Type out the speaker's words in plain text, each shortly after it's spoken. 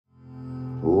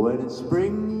When it's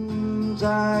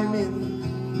springtime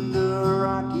in the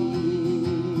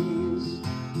Rockies,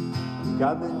 I'm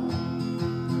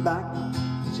coming back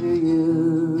to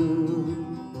you,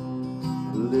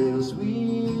 little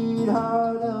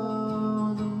sweetheart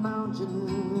of the mountains,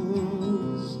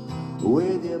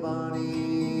 with your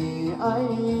bonny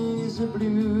eyes of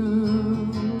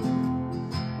blue.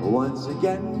 Once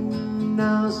again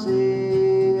I'll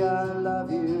say I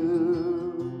love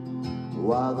you,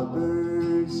 while the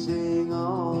birds sing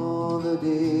all the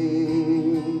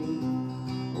day.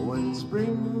 When it's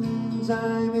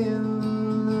springtime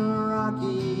in the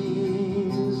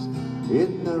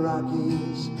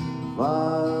Rockies,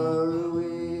 far away.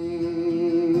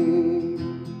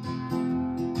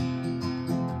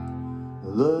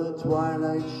 The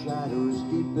twilight shadows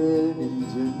deepen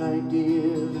into night,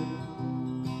 dear.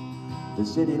 The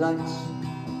city lights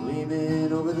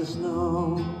gleaming over the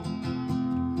snow.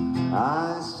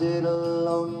 I sit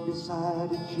alone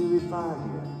beside a cheery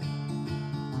fire.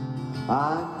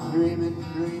 I'm dreaming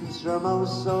dreams from oh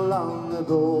so long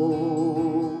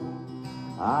ago.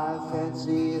 I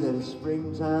fancy that it's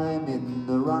springtime in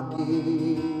the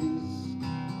Rockies,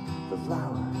 the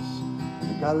flowers and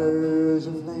the colors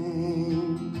of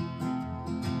flame.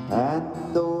 And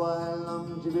though I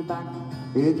long to be back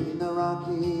in the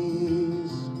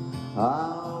Rockies,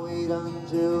 I'll wait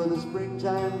until the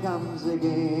springtime comes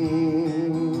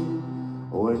again.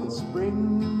 When it's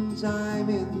springtime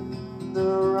in the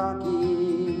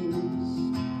Rockies,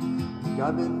 I'm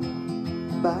coming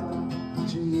back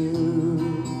to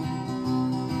you,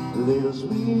 little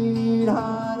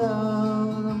sweetheart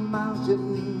of the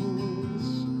mountains,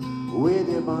 with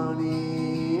your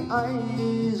bonny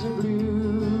eyes of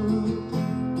blue.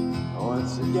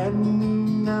 Once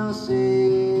again I'll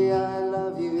say I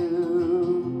love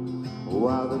you,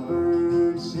 while the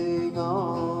birds sing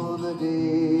all the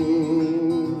day.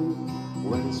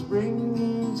 When it's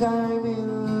springtime in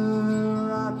the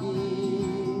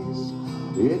Rockies,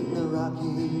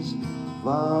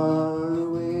 far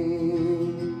away.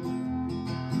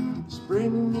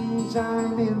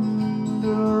 Springtime in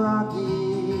the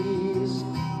Rockies,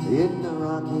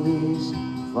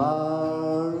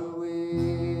 far away.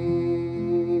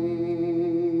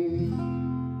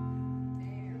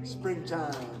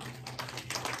 Springtime.